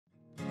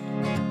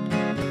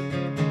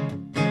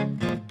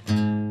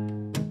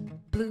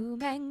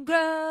and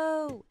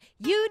Grow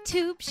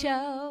YouTube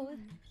show.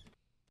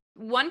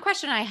 One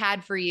question I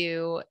had for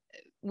you,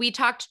 we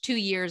talked 2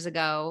 years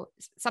ago.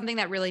 Something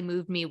that really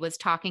moved me was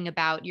talking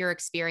about your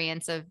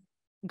experience of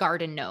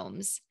garden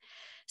gnomes.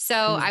 So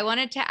I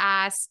wanted to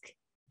ask,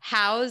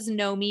 how's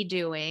Nomi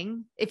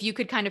doing? If you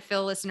could kind of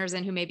fill listeners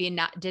in who maybe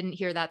didn't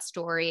hear that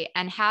story,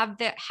 and how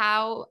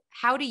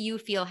do you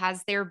feel,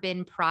 has there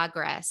been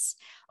progress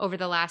over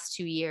the last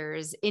 2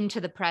 years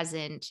into the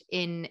present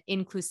in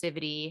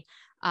inclusivity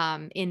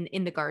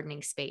in the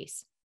gardening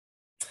space?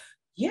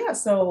 Yeah,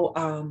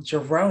 so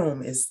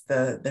Jerome is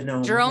the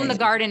gnome. Jerome the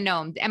garden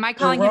gnome. Am I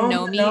calling him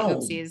Nomi?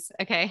 Oopsies.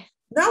 Okay.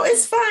 No,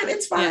 it's fine.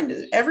 It's fine.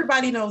 Yeah.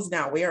 Everybody knows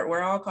now.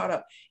 We're all caught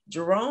up.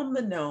 Jerome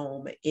the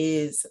Gnome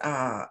is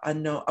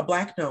a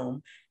black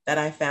gnome that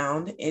I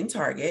found in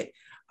Target.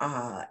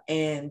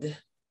 And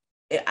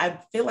I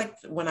feel like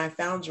when I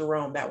found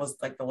Jerome, that was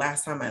like the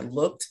last time I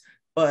looked.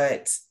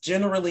 But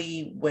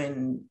generally,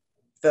 when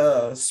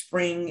the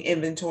spring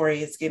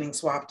inventory is getting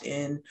swapped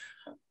in,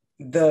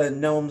 the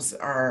gnomes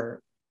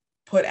are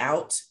put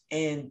out.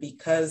 And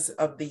because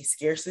of the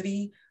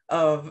scarcity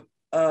of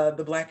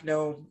the black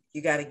gnome,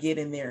 you got to get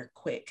in there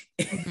quick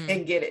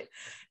and get it.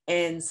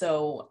 And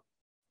so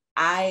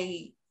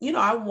I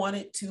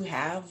wanted to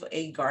have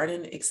a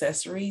garden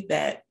accessory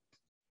that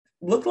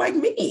looked like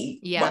me.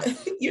 Yeah. But,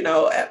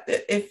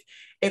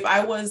 if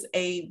I was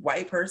a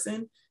white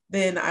person,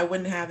 then I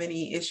wouldn't have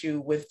any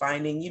issue with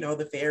finding,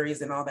 the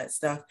fairies and all that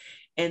stuff.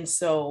 And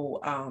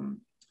so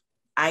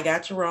I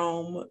got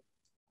Jerome,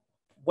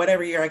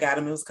 whatever year I got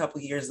him, it was a couple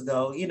of years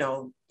ago.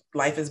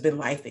 Life has been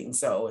lifing,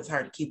 so it's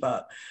hard to keep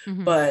up.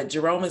 But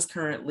Jerome is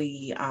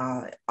currently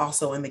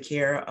also in the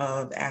care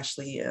of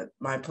Ashley,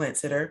 my plant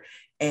sitter,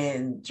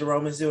 and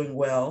Jerome is doing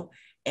well.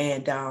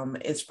 And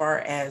as far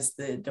as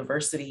the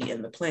diversity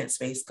in the plant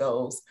space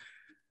goes,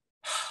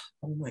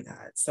 oh my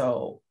God.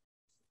 So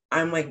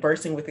I'm like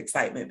bursting with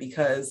excitement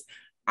because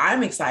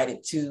I'm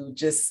excited to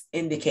just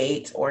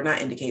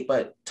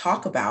but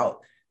talk about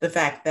the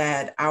fact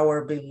that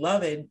our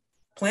beloved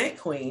plant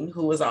queen,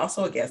 who was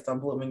also a guest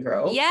on Bloom and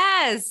Grow,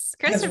 yes,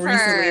 Christopher, has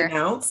recently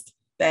announced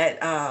that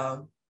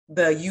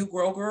the You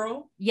Grow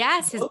Girl,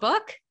 his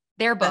book,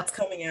 their book, that's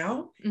coming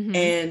out,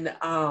 and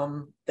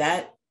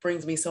that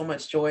brings me so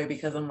much joy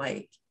because I'm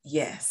like,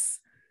 yes,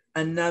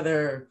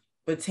 another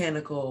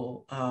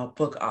botanical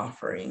book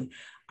offering.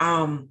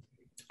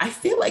 I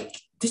feel like,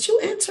 did you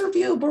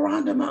interview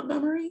Veranda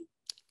Montgomery?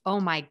 Oh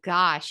my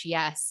gosh,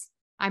 yes.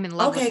 I'm in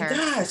love with her. Okay,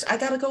 gosh, I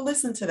got to go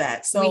listen to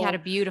that. So we had a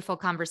beautiful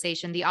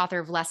conversation, the author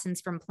of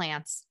Lessons from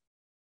Plants.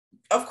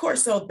 Of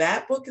course. So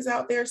that book is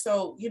out there.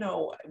 So,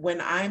 when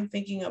I'm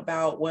thinking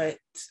about what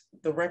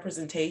the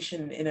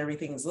representation and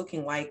everything is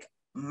looking like,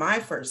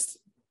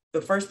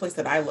 the first place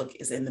that I look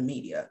is in the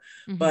media,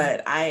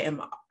 but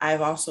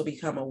I've also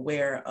become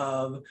aware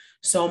of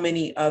so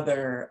many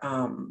other,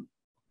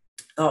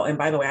 oh, and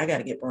by the way, I got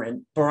to get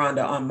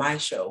Veranda on my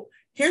show.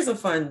 Here's a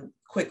fun,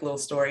 quick little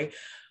story.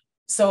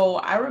 So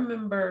I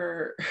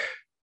remember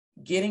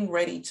getting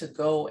ready to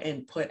go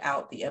and put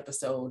out the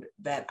episode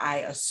that I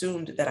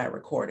assumed that I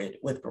recorded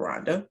with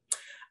Veranda.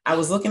 I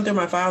was looking through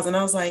my files and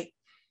I was like,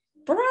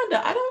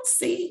 Veranda, I don't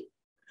see.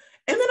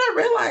 And then I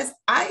realized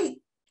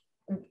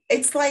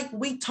it's like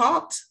we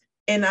talked,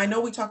 and I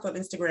know we talked on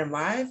Instagram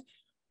Live,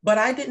 but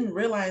I didn't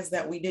realize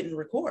that we didn't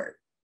record.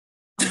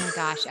 Oh my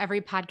gosh, every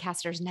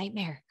podcaster's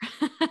nightmare.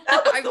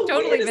 I've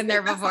totally been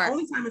there before. That's the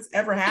only time it's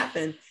ever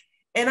happened.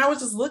 And I was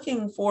just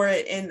looking for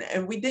it,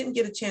 and we didn't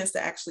get a chance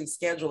to actually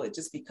schedule it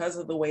just because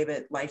of the way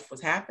that life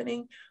was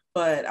happening.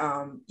 But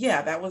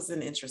that was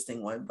an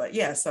interesting one. But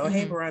yeah, so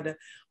hey, Veranda.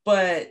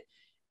 But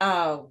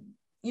of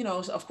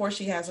course,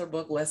 she has her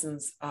book,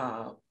 Lessons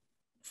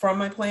from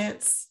My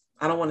Plants.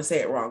 I don't want to say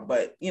it wrong,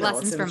 but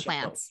Lessons from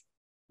Plants.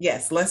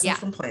 Yes, Lessons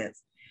from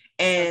Plants,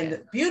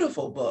 and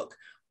beautiful book.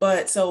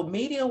 But so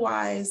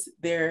media-wise,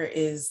 there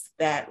is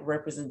that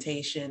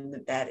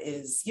representation that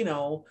is,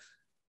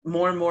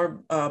 more and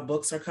more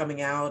books are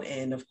coming out.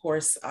 And of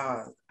course,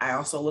 I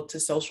also look to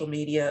social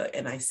media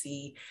and I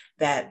see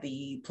that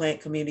the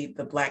plant community,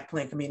 the Black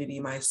plant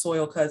community, my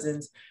soil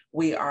cousins,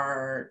 we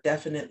are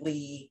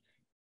definitely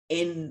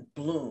in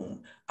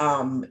bloom.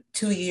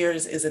 2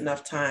 years is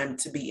enough time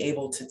to be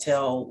able to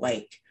tell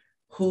like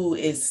who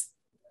is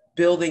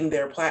building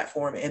their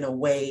platform in a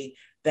way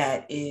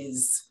that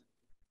is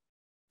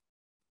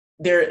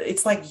there.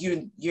 It's like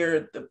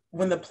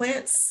when the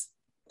plants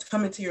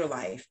come into your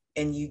life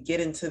and you get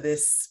into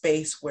this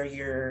space where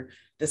you're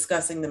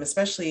discussing them,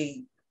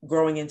 especially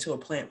growing into a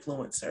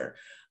plantfluencer,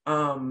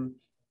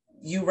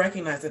 you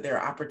recognize that there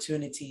are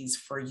opportunities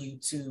for you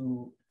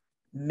to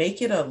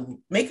make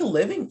a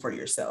living for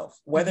yourself,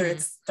 whether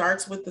it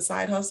starts with the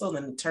side hustle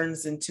and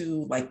turns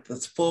into like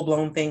this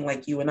full-blown thing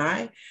like you and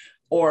I,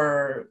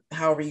 or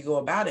however you go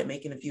about it,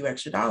 making a few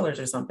extra dollars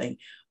or something.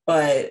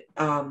 But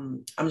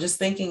I'm just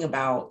thinking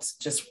about,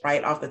 just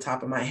right off the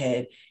top of my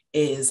head,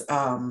 is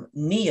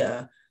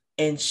Nia,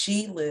 and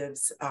she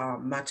lives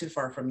not too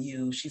far from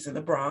you. She's in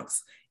the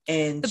Bronx,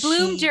 And the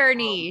Bloom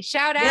Journey.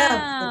 Shout yeah,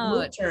 the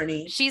Bloom out.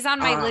 Journey. She's on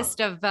my list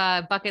of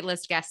bucket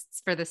list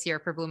guests for this year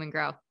for Bloom and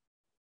Grow.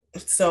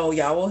 So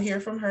y'all will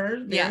hear from her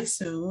very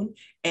soon.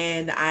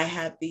 And I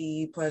had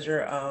the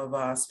pleasure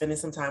of spending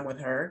some time with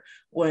her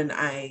when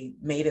I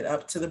made it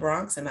up to the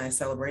Bronx and I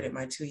celebrated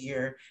my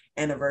 2-year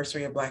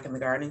anniversary of Black in the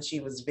Garden. She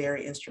was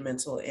very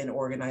instrumental in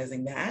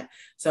organizing that.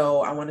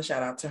 So I want to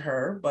shout out to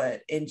her,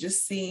 but in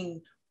just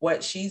seeing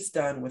what she's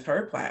done with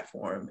her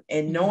platform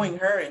and knowing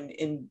her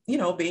and you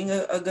know, being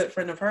a good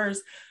friend of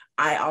hers,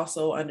 I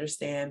also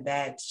understand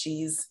that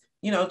she's,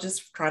 you know,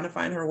 just trying to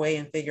find her way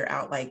and figure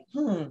out like,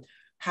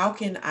 how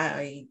can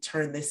I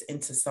turn this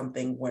into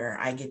something where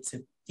I get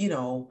to, you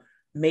know,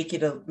 make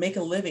a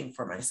living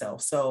for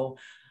myself? So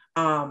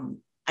I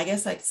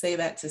guess I'd say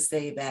that to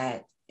say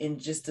that in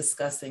just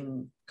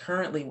discussing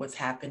currently what's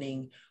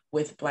happening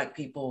with Black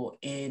people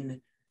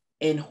in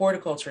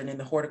horticulture and in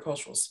the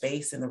horticultural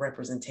space and the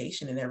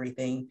representation and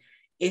everything,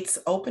 it's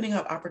opening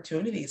up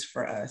opportunities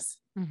for us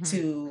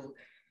to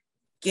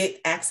get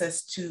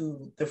access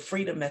to the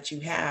freedom that you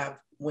have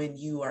when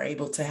you are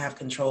able to have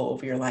control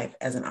over your life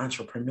as an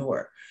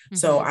entrepreneur.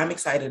 So I'm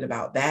excited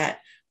about that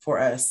for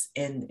us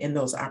in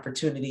those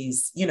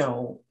opportunities, you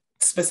know,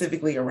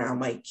 specifically around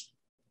like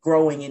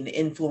growing in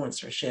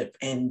influencership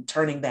and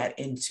turning that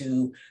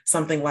into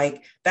something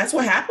like that's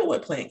what happened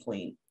with Plant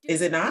Queen.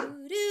 Is it not?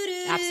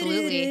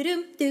 Absolutely.